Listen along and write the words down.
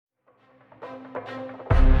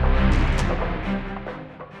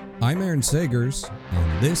I'm Aaron Sagers,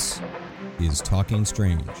 and this is Talking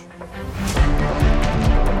Strange.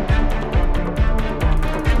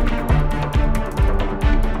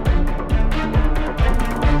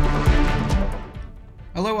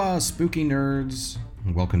 Aloha, spooky nerds,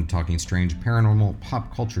 and welcome to Talking Strange, paranormal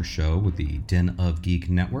pop culture show with the Den of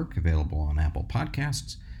Geek Network, available on Apple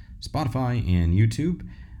Podcasts, Spotify, and YouTube.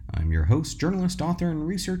 I'm your host, journalist, author, and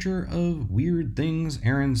researcher of weird things,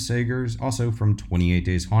 Aaron Sagers, also from 28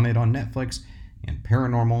 Days Haunted on Netflix and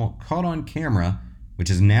Paranormal Caught on Camera, which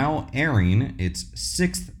is now airing its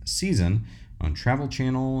 6th season on Travel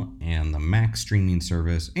Channel and the Max streaming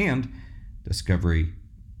service and Discovery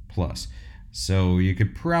Plus. So you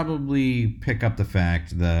could probably pick up the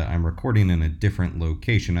fact that I'm recording in a different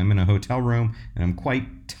location. I'm in a hotel room and I'm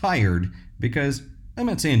quite tired because I'm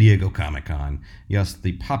at San Diego Comic-Con. Yes,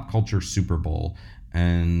 the pop culture Super Bowl.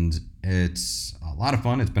 And it's a lot of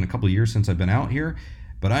fun. It's been a couple of years since I've been out here,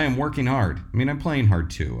 but I am working hard. I mean, I'm playing hard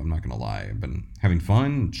too. I'm not going to lie. I've been having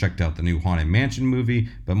fun, checked out the new Haunted Mansion movie,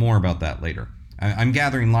 but more about that later. I'm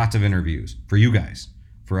gathering lots of interviews for you guys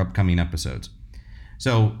for upcoming episodes.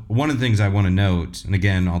 So one of the things I want to note, and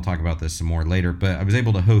again, I'll talk about this some more later, but I was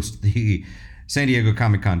able to host the San Diego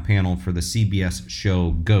Comic-Con panel for the CBS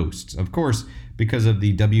show Ghosts. Of course, because of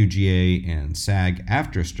the WGA and SAG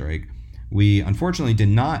after strike, we unfortunately did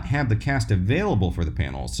not have the cast available for the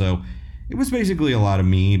panel. So it was basically a lot of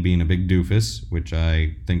me being a big doofus, which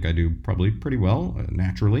I think I do probably pretty well,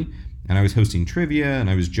 naturally. And I was hosting trivia, and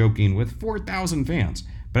I was joking with 4,000 fans.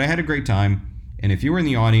 But I had a great time. And if you were in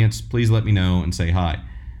the audience, please let me know and say hi.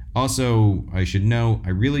 Also, I should know, I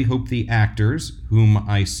really hope the actors, whom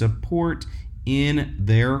I support in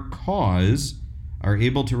their cause, are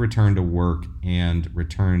able to return to work and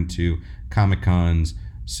return to Comic-Cons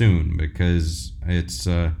soon, because it's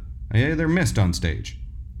they're missed on stage.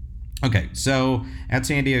 Okay, so at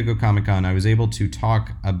San Diego Comic-Con, I was able to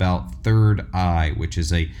talk about Third Eye, which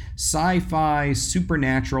is a sci-fi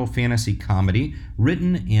supernatural fantasy comedy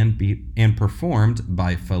written and performed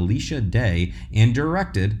by Felicia Day and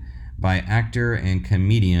directed by actor and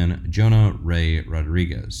comedian Jonah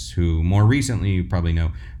Rodrigues, who more recently you probably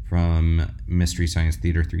know from Mystery Science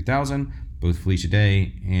Theater 3000. Both Felicia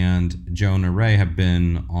Day and Jonah Ray have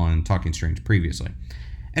been on Talking Strange previously.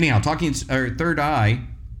 Anyhow, Third Eye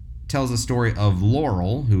tells the story of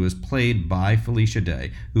Laurel, who is played by Felicia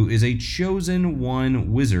Day, who is a chosen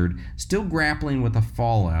one wizard still grappling with the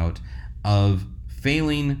fallout of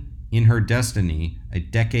failing in her destiny a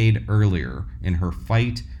decade earlier in her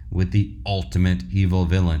fight with the ultimate evil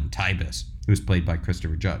villain, Tybus, who is played by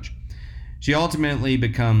Christopher Judge. She ultimately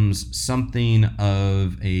becomes something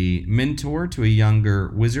of a mentor to a younger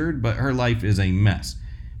wizard, but her life is a mess.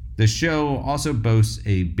 The show also boasts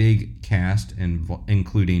a big cast,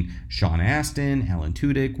 including Sean Astin, Alan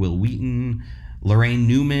Tudyk, Will Wheaton, Lorraine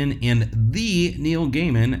Newman, and the Neil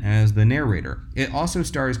Gaiman as the narrator. It also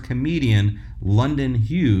stars comedian London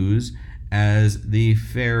Hughes as the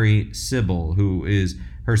fairy Sybil, who is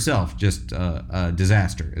herself just a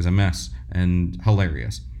disaster, is a mess, and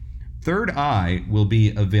hilarious. Third Eye will be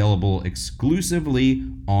available exclusively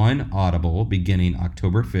on Audible beginning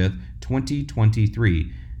October 5th,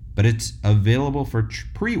 2023, but it's available for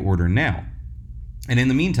pre-order now. And in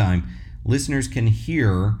the meantime, listeners can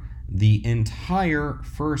hear the entire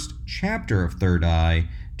first chapter of Third Eye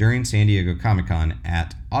during San Diego Comic-Con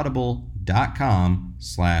at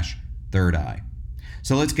audible.com/Third Eye.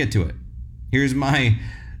 So let's get to it. Here's my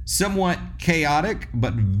somewhat chaotic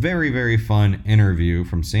but very, very fun interview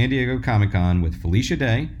from San Diego Comic-Con with Felicia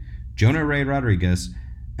Day, Jonah Ray Rodrigues,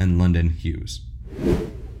 and London Hughes.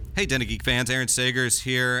 Hey, Den of Geek fans, Aaron Sagers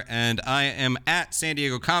here, and I am at San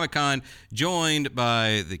Diego Comic-Con, joined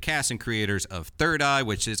by the cast and creators of Third Eye,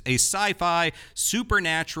 which is a sci-fi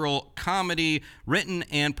supernatural comedy written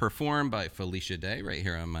and performed by Felicia Day, right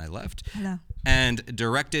here on my left. Hello. And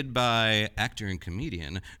directed by actor and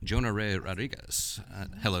comedian Jonah Ray Rodrigues.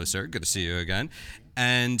 Hello, sir. Good to see you again.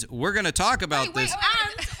 And we're going to talk about this.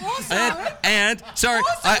 And also, sorry,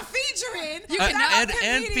 featuring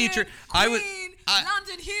and feature.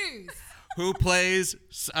 London Hughes, who plays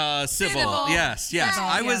Sybil. Yes. Yeah,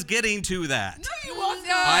 I was getting to that. No, you wasn't.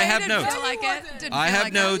 No, I have notes. I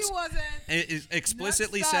have notes. No, you wasn't. It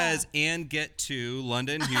explicitly says, and get to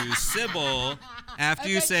London Hughes Sybil after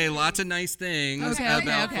you say lots of nice things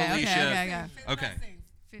about Felicia. Okay.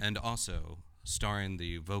 And also starring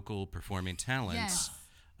the vocal performing talents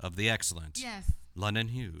of the excellent London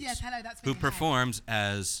Hughes. Yes, hello, that's who performs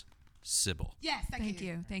as Sybil. Yes, thank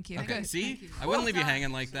you. Thank you. Okay, Good. see? I wouldn't leave you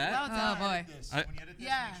hanging like that. Well Oh done. boy. I- When you edit this,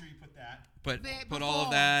 Yeah. make sure you put that. But Bit put all of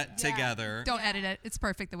before. that Yeah. together. Don't edit it. It's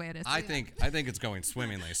perfect the way it is. I think it's going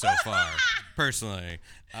swimmingly so far, personally.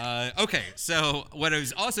 Okay, so what I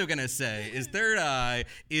was also gonna say is Third Eye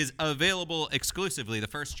is available exclusively, the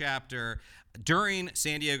first chapter, during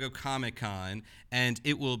San Diego Comic-Con, and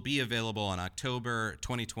it will be available on October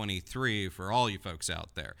 2023 for all you folks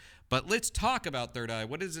out there. But let's talk about Third Eye.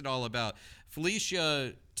 What is it all about?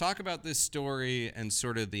 Felicia, talk about this story and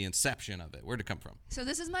sort of the inception of it. Where'd it come from? So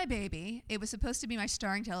this is my baby. It was supposed to be my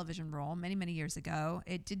starring television role many, many years ago.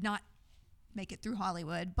 It did not make it through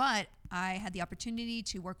Hollywood, but I had the opportunity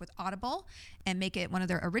to work with Audible and make it one of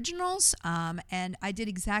their originals. And I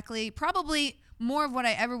did probably more of what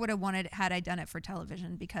I ever would have wanted had I done it for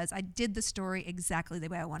television, because I did the story exactly the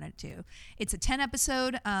way I wanted to. It's a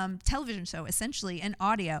 10-episode television show, essentially, in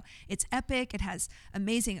audio. It's epic. It has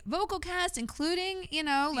amazing vocal cast, including,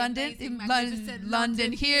 London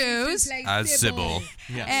Hughes. As Sybil.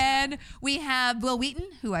 Yes. And we have Will Wheaton,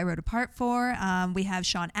 who I wrote a part for. We have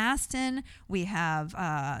Sean Astin. We have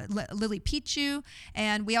Lily Pichu.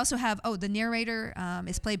 And we also have, the narrator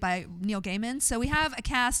is played by Neil Gaiman. So we have a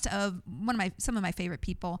cast of some of my favorite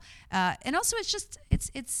people. And also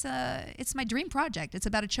it's my dream project. It's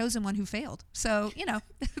about a chosen one who failed. So,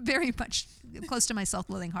 very much close to my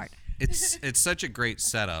self-loathing heart. It's such a great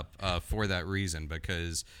setup for that reason,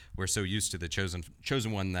 because we're so used to the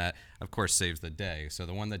chosen one that, of course, saves the day. So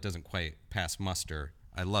the one that doesn't quite pass muster,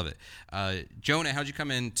 I love it. Jonah, how'd you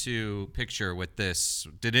come into picture with this?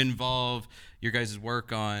 Did it involve your guys'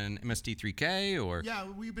 work on MST3K or? Yeah,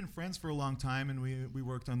 we've been friends for a long time, and we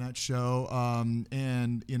worked on that show. I've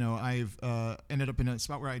ended up in a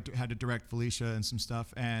spot where I had to direct Felicia and some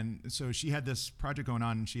stuff, and so she had this project going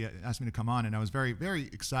on, and she asked me to come on, and I was very, very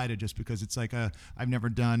excited, just because it's like I've never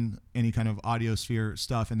done any kind of audiosphere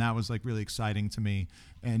stuff, and that was like really exciting to me,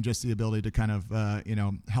 and just the ability to kind of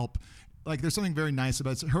help. Like, there's something very nice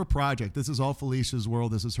about it. It's her project. This is all Felicia's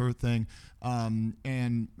world. This is her thing.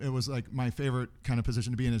 And it was like my favorite kind of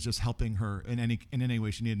position to be in, is just helping her in any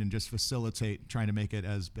way she needed, and just facilitate trying to make it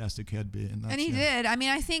as best it could be. And he did. I mean,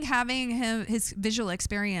 I think having his visual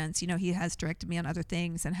experience, he has directed me on other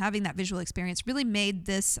things, and having that visual experience really made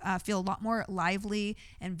this feel a lot more lively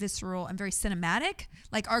and visceral and very cinematic.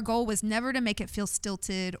 Like, our goal was never to make it feel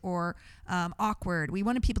stilted or awkward. We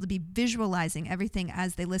wanted people to be visualizing everything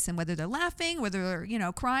as they listen, whether they're laughing, whether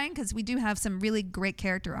they're crying, because we do have some really great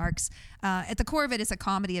character arcs. At the core of it is a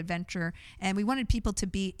comedy adventure, and we wanted people to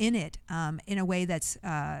be in it in a way that's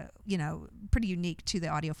pretty unique to the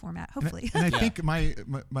audio format, hopefully. And I think my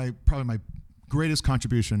probably my greatest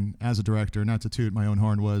contribution as a director, not to toot my own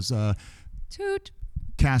horn, was Toot.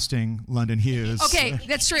 casting London Hughes. Okay,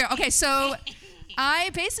 that's true. Okay, so I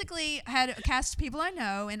basically had cast people I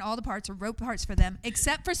know in all the parts, or wrote parts for them,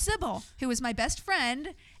 except for Sybil, who was my best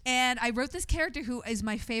friend. And I wrote this character who is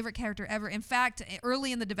my favorite character ever. In fact,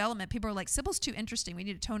 early in the development, people were like, Sybil's too interesting. We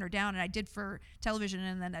need to tone her down. And I did for television,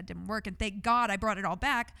 and then that didn't work. And thank God I brought it all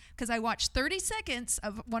back, because I watched 30 seconds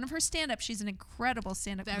of one of her stand-ups. She's an incredible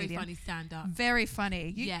stand-up Very comedian. funny stand-up. Very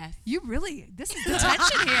funny. Yes. You really, this is the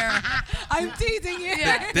tension here. I'm teasing you.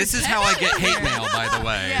 Yeah. This is how I get hate mail, by the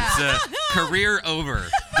way. Yeah. It's career over.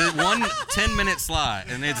 The 10-minute slot,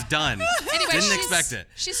 and it's done. Anyway, Didn't expect it.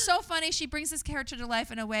 She's so funny. She brings this character to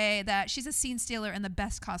life in a way that she's a scene stealer in the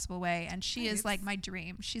best possible way, and she is like my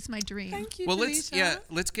dream. She's my dream. Thank you, Well, Felicia.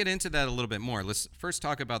 let's get into that a little bit more. Let's first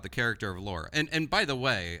talk about the character of Laura. And by the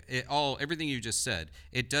way, everything you just said,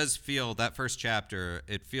 it does feel, that first chapter,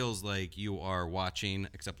 it feels like you are watching,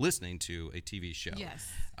 except listening to, a TV show.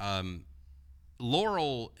 Yes.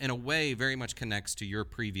 Laurel, in a way, very much connects to your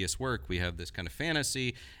previous work. We have this kind of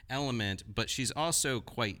fantasy element, but she's also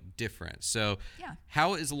quite different. So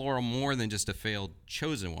how is Laurel more than just a failed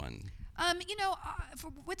chosen one?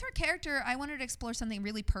 With her character, I wanted to explore something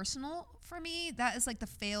really personal for me. That is like the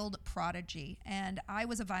failed prodigy. And I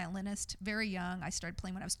was a violinist very young. I started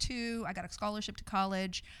playing when I was 2. I got a scholarship to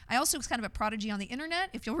college. I also was kind of a prodigy on the internet,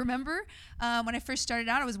 if you'll remember. When I first started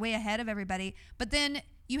out, I was way ahead of everybody. But then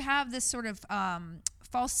you have this sort of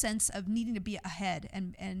false sense of needing to be ahead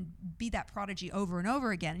and be that prodigy over and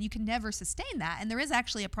over again. And you can never sustain that. And there is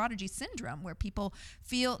actually a prodigy syndrome where people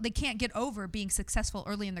feel they can't get over being successful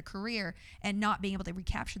early in their career and not being able to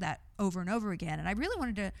recapture that over and over again. And I really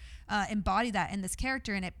wanted to embody that in this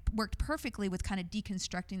character, and it worked perfectly with kind of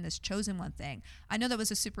deconstructing this chosen one thing. I know that was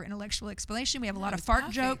a super intellectual explanation. We have a lot of fart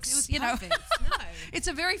jokes. It was perfect. No. It's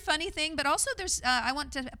a very funny thing, but also there's I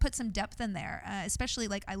want to put some depth in there, especially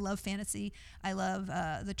like I love fantasy. I love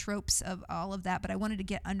the tropes of all of that, but I wanted to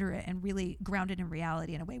get under it and really ground it in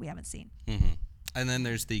reality in a way we haven't seen. And then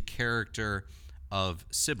there's the character of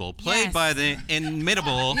Sybil, played by the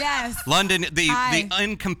inimitable London, the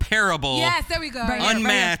uncomparable, there we go,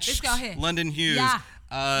 unmatched London Hughes.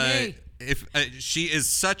 She is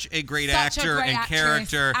such a great actor and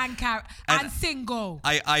character and single.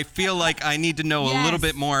 I feel like I need to know a little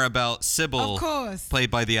bit more about Sybil, of course,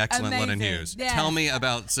 played by the excellent London Hughes. Tell me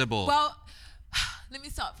about Sybil. Well, let me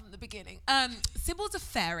start from the beginning. Sybil's a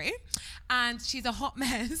fairy, and she's a hot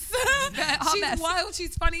mess. She's wild,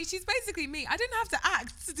 she's funny, she's basically me. I didn't have to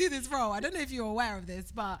act to do this role. I don't know if you're aware of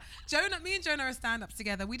this, but me and Jonah are stand-ups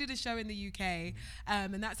together. We did a show in the UK,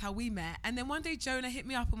 and that's how we met. And then one day Jonah hit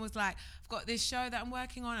me up and was like, I've got this show that I'm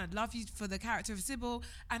working on. I'd love you for the character of Sybil.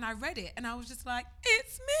 And I read it, and I was just like,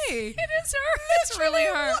 it's me. It is her. It's really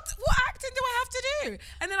her. What acting do I have to do?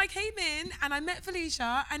 And then I came in, and I met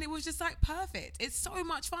Felicia, and it was just like perfect. It's so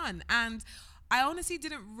much fun. And I honestly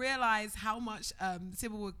didn't realize how much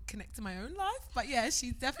Sybil would connect to my own life. But yeah,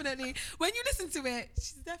 she's definitely, when you listen to it,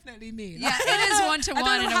 she's definitely me. Yeah, it is one-to-one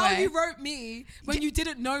I don't know how in a way. you wrote me when you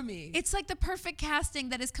didn't know me. It's like the perfect casting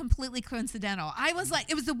that is completely coincidental. I was like,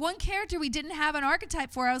 it was the one character we didn't have an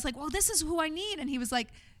archetype for. I was like, well, this is who I need. And he was like,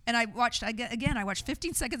 and I watched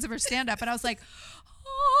 15 seconds of her stand-up, and I was like,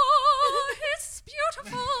 oh, it's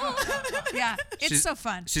beautiful. Yeah, it's so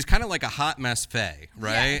fun. She's kind of like a hot mess fae,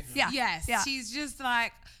 right? Yes. She's just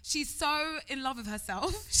like, she's so in love with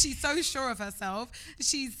herself. She's so sure of herself.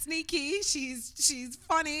 She's sneaky. She's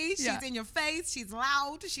funny. She's in your face. She's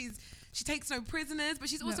loud. She takes no prisoners, but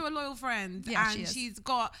she's also a loyal friend. Yeah, and she's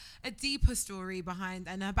got a deeper story behind,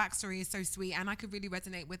 and her backstory is so sweet, and I could really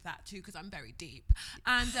resonate with that too, because I'm very deep.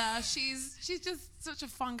 And she's just such a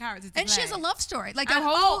fun character to play. And she has a love story. Like I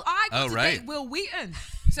got to date Will Wheaton.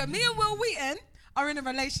 So me and Will Wheaton are in a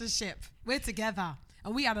relationship. We're together.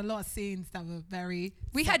 And we had a lot of scenes that were very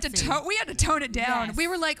we had to tone it down. Yes. We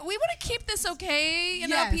were like, we want to keep this okay,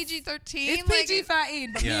 PG-13. It's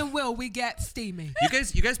PG-13, but me and Will, we get steamy.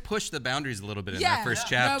 You guys pushed the boundaries a little bit in that first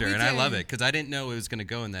chapter, and I love it because I didn't know it was going to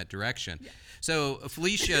go in that direction. Yeah. So,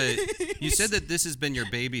 Felicia, you said that this has been your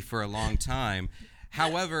baby for a long time.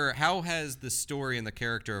 However, how has the story and the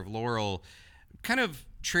character of Laurel kind of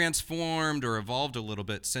transformed or evolved a little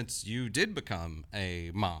bit since you did become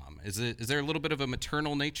a mom? Is there a little bit of a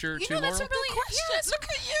maternal nature to Laurel? That's a really good question. Look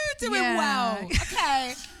at you doing well.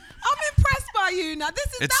 Okay. I'm impressed by you. Now, that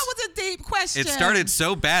was a deep question. It started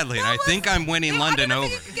so badly, and I think I'm winning London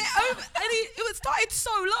over. It started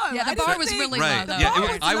so low. Yeah, the bar was really low, though.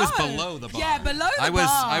 Yeah, I was below the bar. Yeah, below the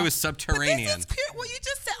bar. I was subterranean. But this is cute. What you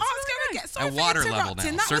just said. I was going to get sorry a water level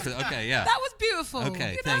now. Surface. Okay, yeah. That was beautiful. Okay,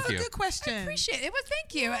 thank you. That was a good question. I appreciate it. Well,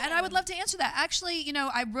 thank you. And I would love to answer that. Actually,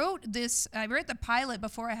 I wrote the pilot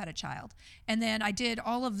before I had a child. And then I did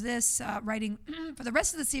all of this writing for the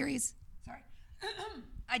rest of the series. Sorry.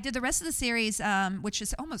 I did the rest of the series, which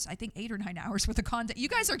is almost, I think, 8 or 9 hours worth of content. You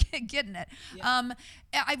guys are getting it. Yeah.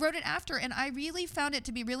 I wrote it after, and I really found it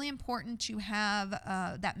to be really important to have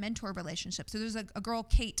that mentor relationship. So there's a girl,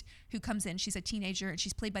 Kate, who comes in. She's a teenager, and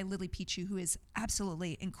she's played by Lily Pichu, who is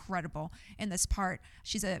absolutely incredible in this part.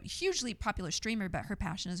 She's a hugely popular streamer, but her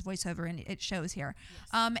passion is voiceover, and it shows here.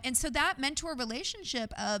 Yes. And so that mentor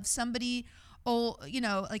relationship of somebody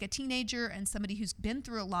like a teenager and somebody who's been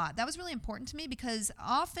through a lot. That was really important to me because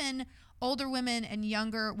often older women and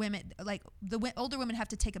younger women, like the older women have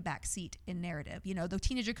to take a back seat in narrative. The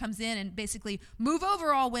teenager comes in and basically move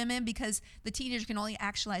over all women because the teenager can only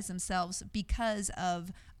actualize themselves because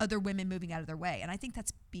of other women moving out of their way. And I think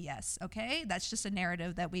that's BS, okay? That's just a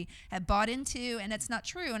narrative that we have bought into, and it's not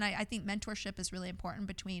true. And I think mentorship is really important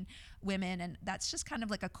between women, and that's just kind of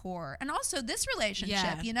like a core. And also this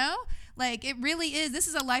relationship, like it really is. This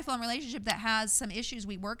is a lifelong relationship that has some issues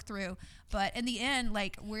we work through, but in the end,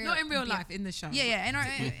 like we're not in real life in the show. Yeah. In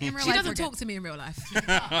real life, she doesn't talk to me in real life.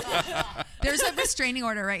 There's a restraining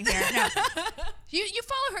order right here. No. You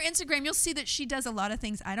follow her Instagram, you'll see that she does a lot of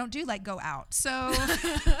things I don't do, like go out. So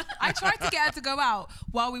I tried to get her to go out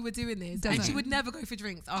while we were doing this, and she would never go for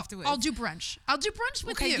drinks afterwards. I'll do brunch.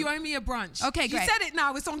 With you. Okay, you owe me a brunch. Okay, great. You said it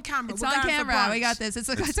now. It's on camera. It's on camera. We got this. It's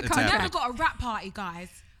a contract. I've never got a rap party, guys.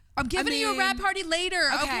 I'm giving you a rap party later,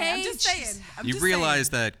 okay? I'm just saying. You realize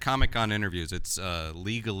that Comic-Con interviews, it's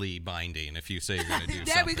legally binding if you say you're going to do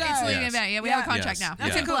something. There we go. It's legally binding. Yeah, we have a contract now.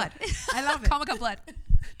 That's in blood. I love it. Comic-Con blood.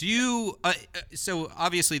 Do you, so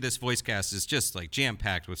obviously this voice cast is just like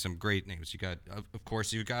jam-packed with some great names. You got, of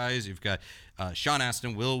course, you guys. You've got Sean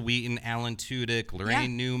Astin, Will Wheaton, Alan Tudyk,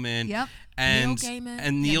 Lorraine Newman, and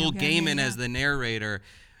Neil Gaiman as the narrator.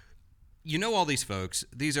 You know all these folks.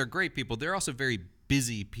 These are great people. They're also very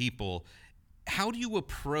busy people. how do you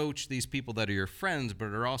approach these people that are your friends but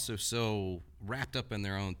are also so wrapped up in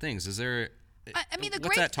their own things? Is there I mean, the what's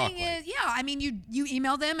great that talk thing like? is, I mean, you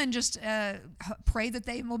email them and just pray that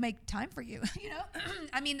they will make time for you.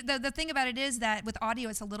 I mean, the thing about it is that with audio,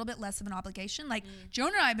 it's a little bit less of an obligation. Like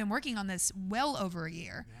Jonah and I have been working on this well over a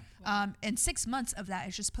year, and 6 months of that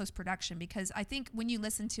is just post-production, because I think when you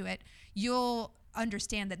listen to it, you'll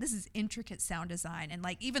understand that this is intricate sound design, and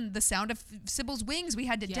like even the sound of Sybil's wings, we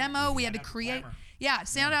had to demo, we had to create.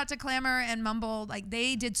 Sound out to Clamor and Mumble. Like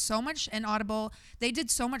they did so much, and Audible, they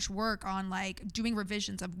did so much work on like doing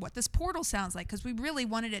revisions of what this portal sounds like, because we really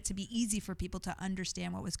wanted it to be easy for people to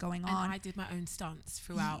understand what was going on. And I did my own stunts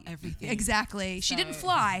throughout everything. Exactly. She didn't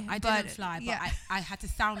fly. I didn't fly, but I had to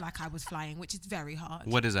sound like I was flying, which is very hard.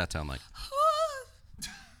 What does that sound like?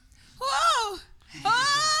 Whoa!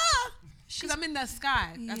 Because I'm in the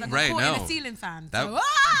sky. As I'm Right, caught no. in a ceiling fan.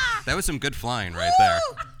 That was some good flying right there.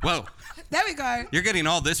 Whoa. There we go. You're getting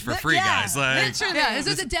all this for free, guys. Like, literally. This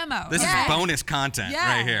is a demo. this is bonus content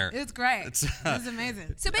right here. It was great. It was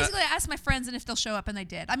amazing. So basically, I asked my friends and if they'll show up, and they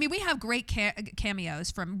did. I mean, we have great cameos,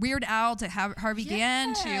 from Weird Al to Harvey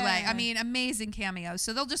Gann to amazing cameos.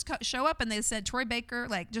 So they'll just show up, and they said, Troy Baker,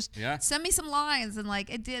 like, just send me some lines, and like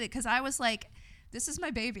it did it, because I was like, this is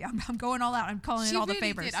my baby. I'm going all out. I'm calling in all the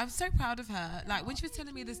favors. Did. I'm so proud of her. Like when she was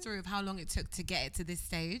telling me the story of how long it took to get it to this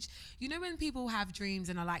stage. You know, when people have dreams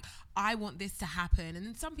and are like, I want this to happen. And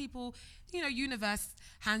then some people, universe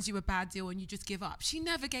hands you a bad deal and you just give up. She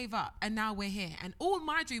never gave up. And now we're here. And all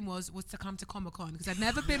my dream was to come to Comic-Con, because I'd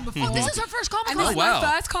never been before. Oh, this is her first Comic-Con. And this is wow.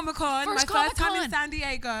 my first Comic-Con. My first time in Comic-Con. San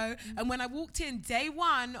Diego. And when I walked in day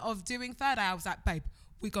one of doing Third Eye, I was like, babe,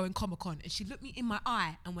 we're going Comic-Con. And she looked me in my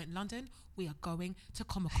eye and went, London, we are going to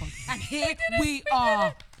Comic-Con. And here we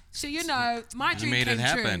are. So, my dream made it came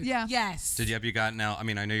happen. true. Yeah. Yes. Have you gotten out? I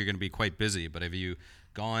mean, I know you're going to be quite busy, but have you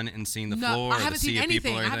gone and seen the No, floor I or the haven't seen sea of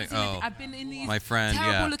anything. people or I anything? haven't seen anything. I've been in these my friend,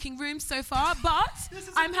 terrible looking rooms so far, but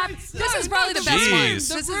I'm happy. This is probably the best one. Jeez.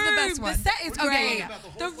 This is the best one. The set is great. Okay.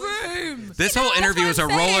 The room. This whole interview is a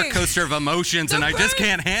roller coaster of emotions, and I just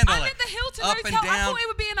can't handle I'm it. in the Hilton Up Hotel. and I down. thought it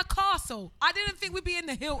would be in a castle. I didn't think we'd be in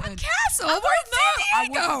the Hilton. Castle? I We're in I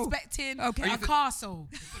San Diego. was expecting Okay. a castle.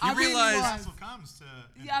 I really realize- was. comes to.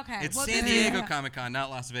 Yeah, okay. It's well, San this- Diego Comic-Con, not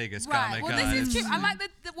Las Vegas Right. Comic-Con. Well, this is cute. I like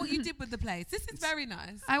what you did with the place. This is very nice.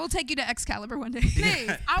 I will take you to Excalibur one day.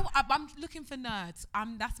 Please. I'm looking for nerds.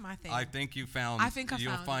 That's my thing. I think you found. I think I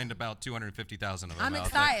you'll found find about 250,000 of them. I'm out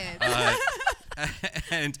excited. there.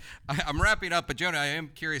 And I'm wrapping up, but Jonah, I am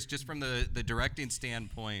curious, just from the directing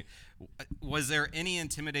standpoint, was there any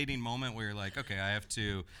intimidating moment where you're like, okay, I have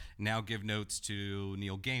to now give notes to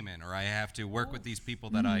Neil Gaiman, or I have to work with these people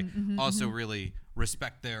that I also really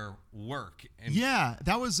respect their work? And Yeah,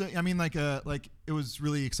 that was. I mean, like it was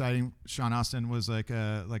really exciting. Sean Astin was like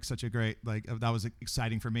such a great that was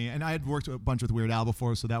exciting for me. And I had worked a bunch with Weird Al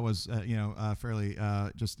before, so that was fairly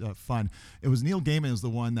just fun. It was Neil Gaiman is the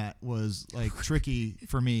one that was like tricky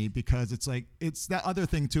for me, because it's that other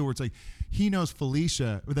thing too, where it's like he knows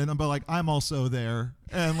Felicia, but like I'm also there,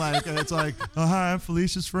 and like it's like, oh, hi, I'm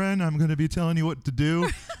Felicia's friend. I'm gonna be telling you what to do.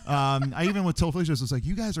 I even would tell Felicia, it's like,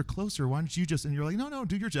 you guys are closer. Why don't you just? And you're like, no,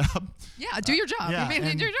 do your job. Yeah, do your job. Yeah,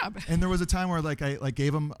 Do your job. And there was a time where I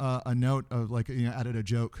gave him a note of added a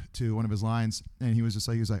joke to one of his lines, and he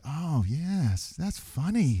was like, oh yes, that's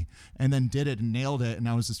funny, and then did it and nailed it, and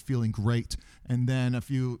I was just feeling great. And then a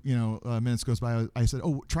few minutes goes by, I said,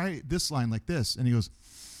 oh, try this line like this, and he goes,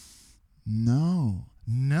 no,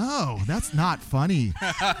 that's not funny.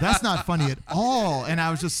 That's not funny at all. And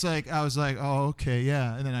I was like, oh, okay,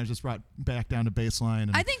 yeah. And then I just brought back down to baseline.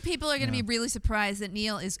 And, I think people are going to be really surprised that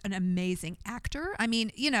Neil is an amazing actor. I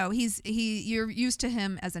mean, you're used to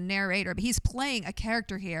him as a narrator, but he's playing a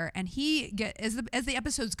character here, and as the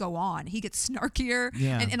episodes go on, he gets snarkier.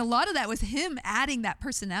 Yeah. And a lot of that was him adding that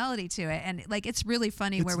personality to it. And like, it's really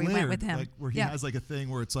funny it's where we layered, went with him. like where he has like a thing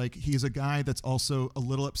where it's like he's a guy that's also a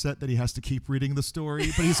little upset that he has to keep reading the story,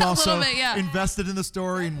 but he's also bit, yeah. invested in the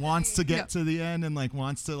story and wants to get to the end and like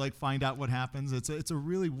wants to like find out what happens. It's a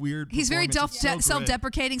really weird. He's very performance. It's so great.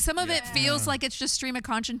 self-deprecating. Some of it feels like it's just stream of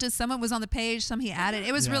consciousness. Some of it was on the page. Some he added.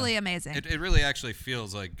 It was really amazing. It really actually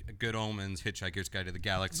feels like Good Omens, Hitchhiker's Guide to the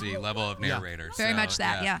Galaxy level of narrators. Very much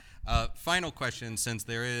that, yeah. Final question, since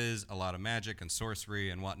there is a lot of magic and sorcery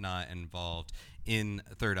and whatnot involved in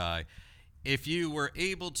Third Eye, if you were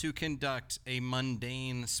able to conduct a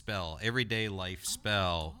mundane spell, everyday life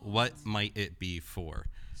spell, what might it be for?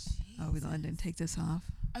 Oh, we didn't take this off.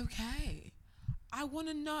 Okay. I want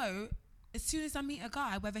to know as soon as I meet a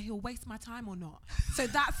guy, whether he'll waste my time or not. So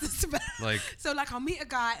that's the so like I'll meet a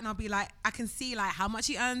guy and I'll be like, I can see like how much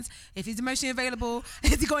he earns, if he's emotionally available,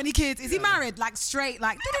 has he got any kids, is he married, like straight,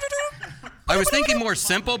 like. I was thinking more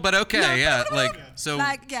simple, but okay, yeah, like so.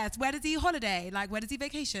 Like yes, where does he holiday? Like where does he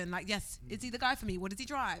vacation? Like yes, is he the guy for me? What does he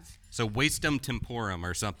drive? So wastum temporum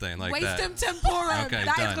or something like that. Wastum temporum. Okay,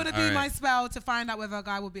 that done. is going to All be right. my spell to find out whether a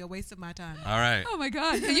guy will be a waste of my time. All right. Oh my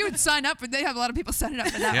God. You would sign up, but they have a lot of people signing up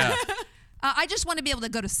for that Yeah. one. I just want to be able to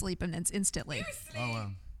go to sleep and instantly. Oh,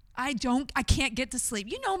 wow. I can't get to sleep.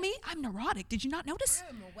 You know me. I'm neurotic. Did you not notice?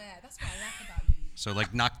 I'm aware. That's what I like about you. So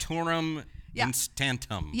like nocturum Yeah.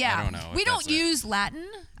 instantum. Yeah. I don't know. We if don't that's it. use Latin.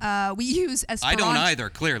 We use Esperanto. I don't either,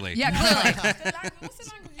 clearly. Yeah, clearly. What's the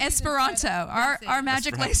language you Esperanto. use? Our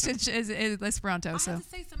magic Esperanto. language is Esperanto. I So had to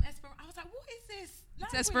say some Esperanto. I was like, what is this it's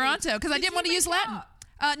language? Esperanto because I Did didn't you want to make use it Latin. up?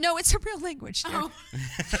 No, it's a real language. Dear. Oh. I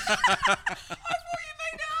thought you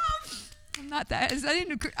made it up. I'm not that.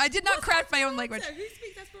 I did not craft my own language. Who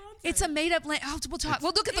speaks Esperanto? It's a made-up language. We'll talk.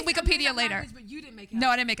 We'll look at the It's a Wikipedia made-up later. language, but you didn't make it No,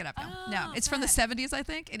 up. I didn't make it up. No, Oh, it's from the fair. 70s, I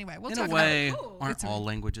think. Anyway, we'll In talk a way, about it. Cool. aren't all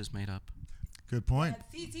languages made up? Good point.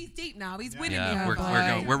 He's deep now. He's winning Yeah,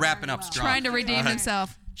 me. we're wrapping up strong. Trying to redeem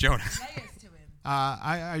himself. Jonah. Layers to him.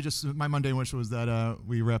 I just my mundane wish was that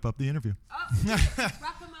we wrap up the interview. Wrap him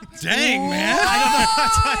up. Dang, man.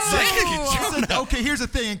 Okay, here's the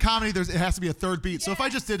thing. In comedy, it has to be a third beat. So if I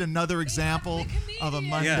just did another example of a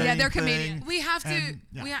mundane Yeah, they're thing, comedians. We have to. and-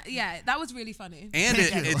 yeah, that was really funny. And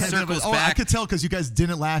it circles I back. could tell because you guys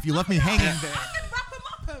didn't laugh. You left me hanging there. I can wrap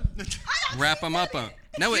him up. Wrap them up.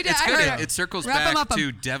 No, You did, it's I good. heard it. It circles Wrap 'em back up 'em.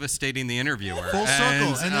 to devastating the interviewer. Full circle.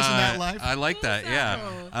 And isn't that life? I like that. Yeah.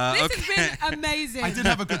 This Okay. has been amazing. I did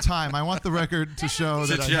have a good time. I want the record to show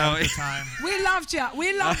that I had a good time. We loved you.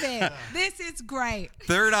 We love it. This is great.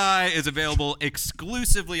 Third Eye is available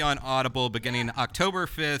exclusively on Audible beginning October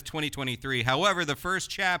 5th, 2023. However, the first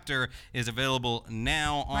chapter is available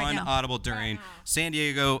now on now. Audible during San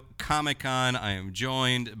Diego Comic-Con. I am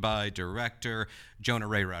joined by director Jonah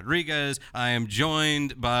Ray Rodrigues. I am joined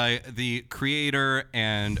by the creator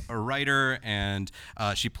and a writer, and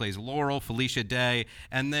she plays Laurel, Felicia Day.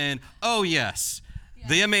 And then, oh yes,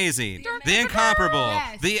 the amazing, the incomparable,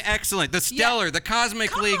 Yes. the excellent, the stellar, the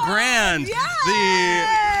cosmically Come on. grand, Yes.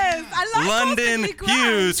 I the like London Cosmically Grand.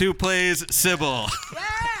 Hughes, who plays Sybil.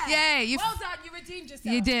 Yeah. Yay, Well done. You redeemed yourself.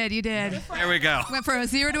 You did. There we go. Went from a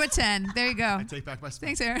 0 to a 10. There you go. Take back my spell.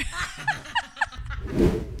 Thanks, Aaron.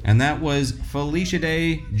 And that was Felicia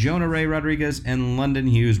Day, Jonah Ray Rodrigues, and London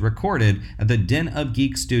Hughes, recorded at the Den of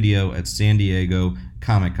Geek studio at San Diego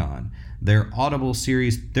Comic-Con. Their Audible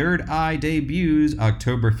series Third Eye debuts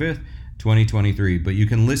October 5th, 2023, but you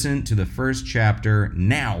can listen to the first chapter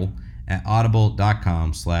now at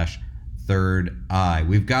audible.com/Third Eye.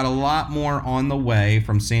 We've got a lot more on the way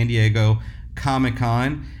from San Diego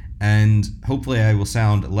Comic-Con, and hopefully I will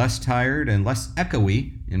sound less tired and less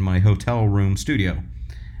echoey in my hotel room studio.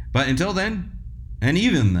 But until then, and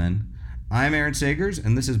even then, I'm Aaron Sagers,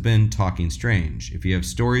 and this has been Talking Strange. If you have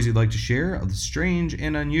stories you'd like to share of the strange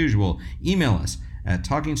and unusual, email us at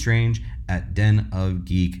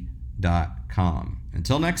talkingstrange@denofgeek.com.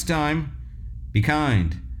 Until next time, be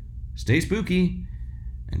kind, stay spooky,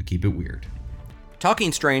 and keep it weird.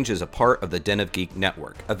 Talking Strange is a part of the Den of Geek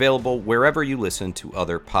network, available wherever you listen to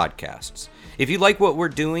other podcasts. If you like what we're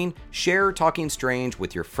doing, share Talking Strange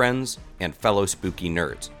with your friends and fellow spooky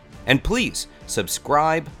nerds. And please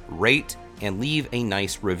subscribe, rate, and leave a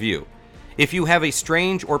nice review. If you have a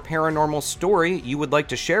strange or paranormal story you would like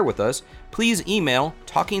to share with us, please email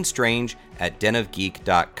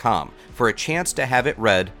talkingstrange@denofgeek.com for a chance to have it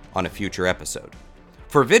read on a future episode.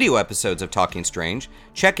 For video episodes of Talking Strange,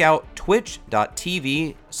 check out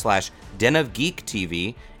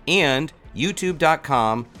twitch.tv/denofgeektv and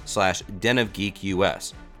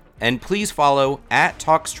youtube.com/denofgeekus. And please follow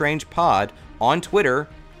 @TalkStrangePod on Twitter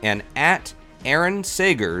and @Aaron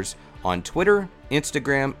Sagers on Twitter,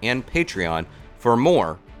 Instagram, and Patreon for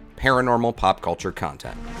more paranormal pop culture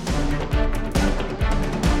content.